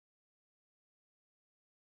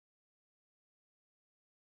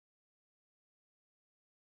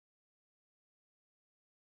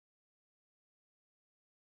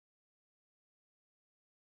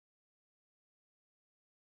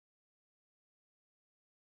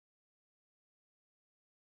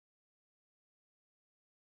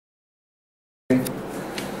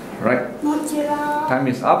Right? Time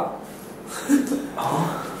is up.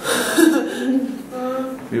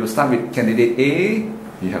 We will start with candidate A.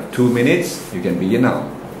 You have 2 minutes. You can begin now.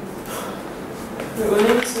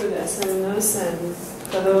 Relating to the examiners and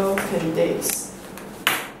fellow candidates.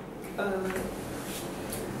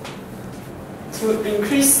 To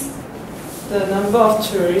increase the number of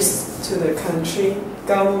tourists to the country,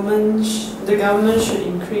 the government should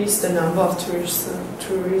increase the number of tourist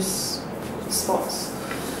spots.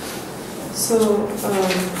 So,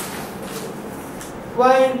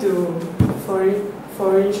 why do foreign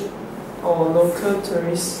or local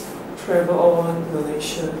tourists travel over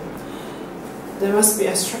Malaysia? There must be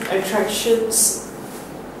attractions.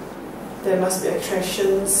 There must be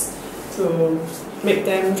attractions to make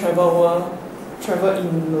them travel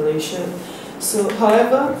in Malaysia. So,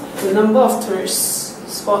 however, the number of tourist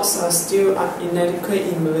spots are still inadequate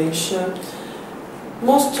in Malaysia.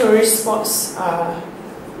 Most tourist spots are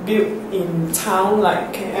built in town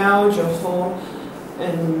like KL, Johor,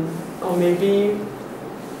 or maybe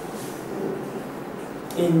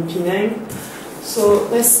in Penang. So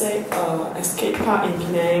let's say escape park in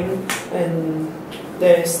Penang, and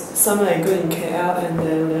there's some Lagoon in KL, and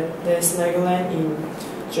then there's Legoland in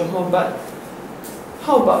Johor. But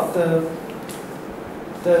how about the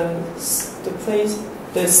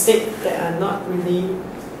state that are not really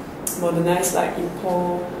modernized, like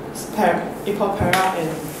Ipoh Perak and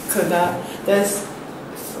Kedah?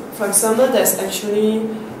 For example, there's actually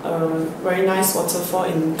a very nice waterfall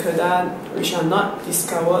in Kedah which are not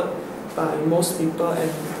discovered by most people,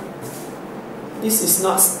 and this is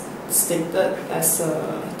not stated as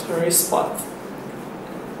a tourist spot.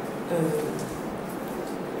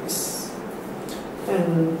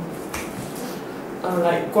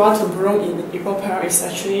 Like Gua Tempurung in Ipoh Perak is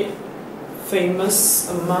actually famous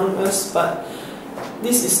among us, but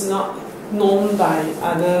this is not known by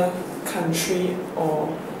other country or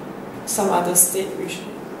some other state which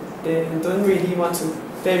they don't really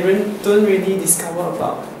discover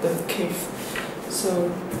about the cave. So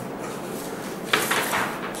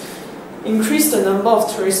increase the number of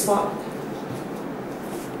tourist spots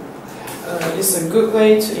is a good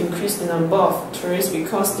way to increase the number of tourists,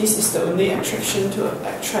 because this is the only attraction to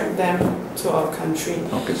attract them to our country.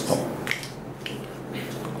 Okay, stop.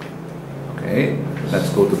 Okay, let's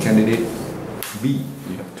go to candidate B.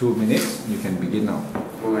 You have 2 minutes. You can begin now.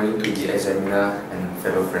 Moving to the examiner and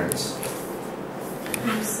fellow friends.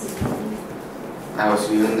 I was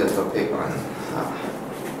given the topic on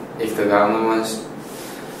if the government wants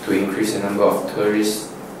to increase the number of tourists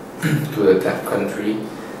to the country,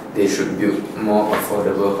 they should build more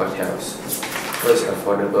affordable hotels. What is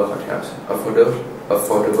affordable hotels?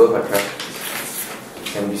 Affordable hotels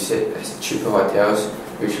can be said as cheaper hotels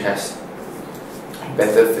which has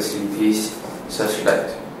better facilities such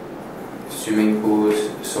like swimming pools,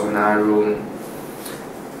 sauna room,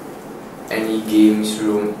 any games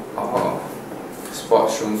room or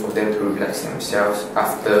sports room for them to relax themselves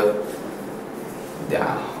after their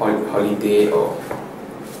holiday or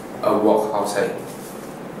a walk outside.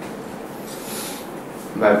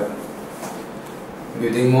 By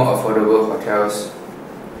building more affordable hotels,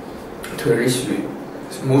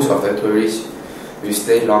 most of the tourists will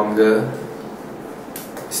stay longer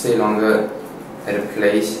at a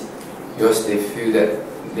place because they feel that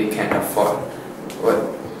they can afford what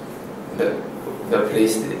the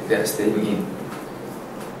place they are staying in.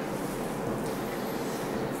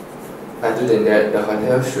 Other than that, the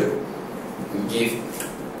hotel should give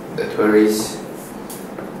the tourists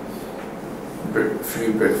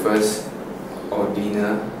free breakfast or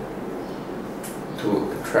dinner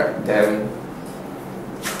to attract them.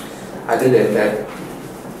 Other than that,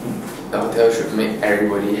 the hotel should make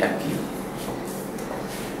everybody happy.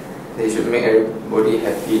 They should make everybody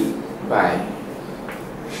happy by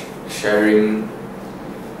sharing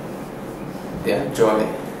their joy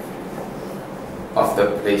of the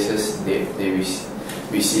places they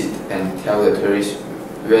visit, and tell the tourists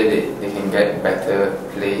where they can get better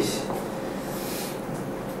place.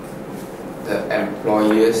 The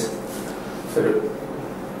employers,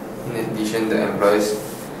 in addition, the employers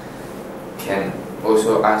can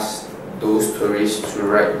also ask those tourists to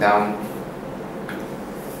write down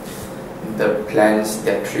the plans,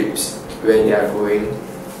 their trips, where they are going.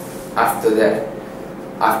 After that,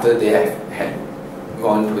 after they had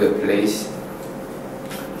gone to the place,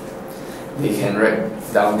 they can write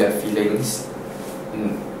down their feelings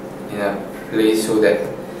in a place so that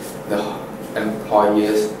the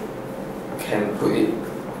employers can put it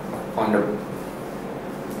on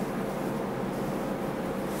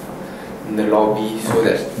the lobby so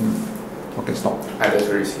that okay, stop. other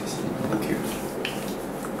tourists can see. Thank you.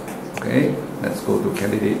 Okay, let's go to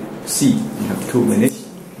candidate C. You have 2 minutes.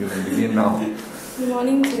 You can begin now. Good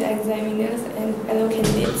morning to the examiners and fellow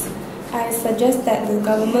candidates. I suggest that the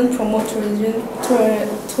government promote tourism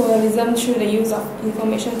through the use of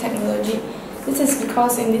information technology. This is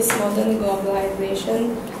because in this modern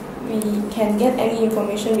globalization, we can get any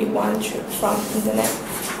information we want from internet.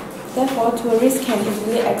 Therefore, tourists can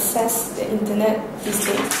easily access the internet these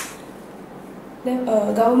days. The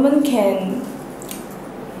government can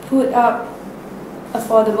put up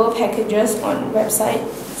affordable packages on websites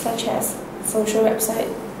such as social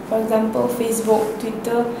websites, for example Facebook,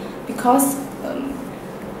 Twitter, because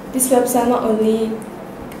this website not only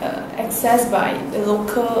accessed by the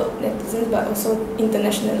local netizens but also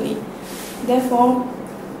internationally. Therefore,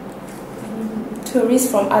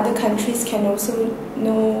 tourists from other countries can also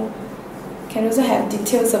have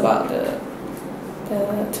details about the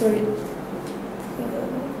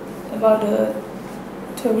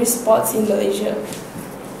tourist spots in Malaysia.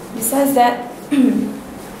 Besides that,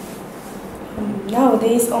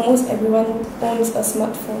 nowadays almost everyone owns a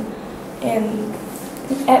smartphone, and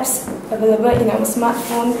apps available in our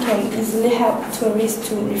smartphone can easily help tourists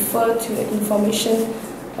to refer to the information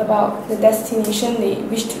about the destination they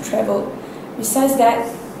wish to travel. Besides that,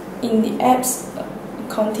 in the apps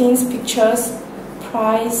contains pictures,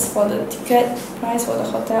 price for the ticket, price for the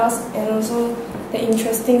hotels, and also the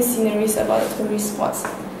interesting sceneries about the tourist spots.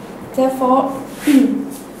 Therefore,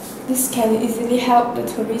 this can easily help the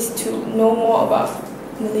tourists to know more about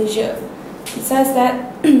Malaysia. Besides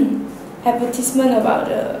that, advertisement about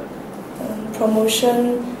the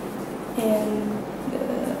promotion and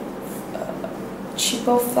the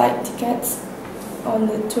cheaper flight tickets on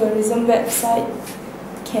the tourism website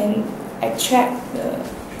can attract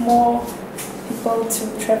more people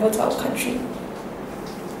to travel to our country.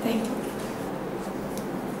 Thank you.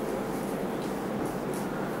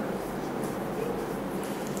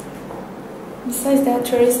 Besides that,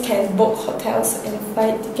 tourists can book hotels and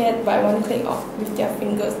flight ticket by one click with their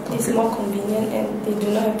fingers. It's more convenient and they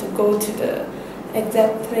do not have to go to the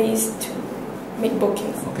exact place to make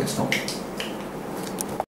bookings. Okay, stop.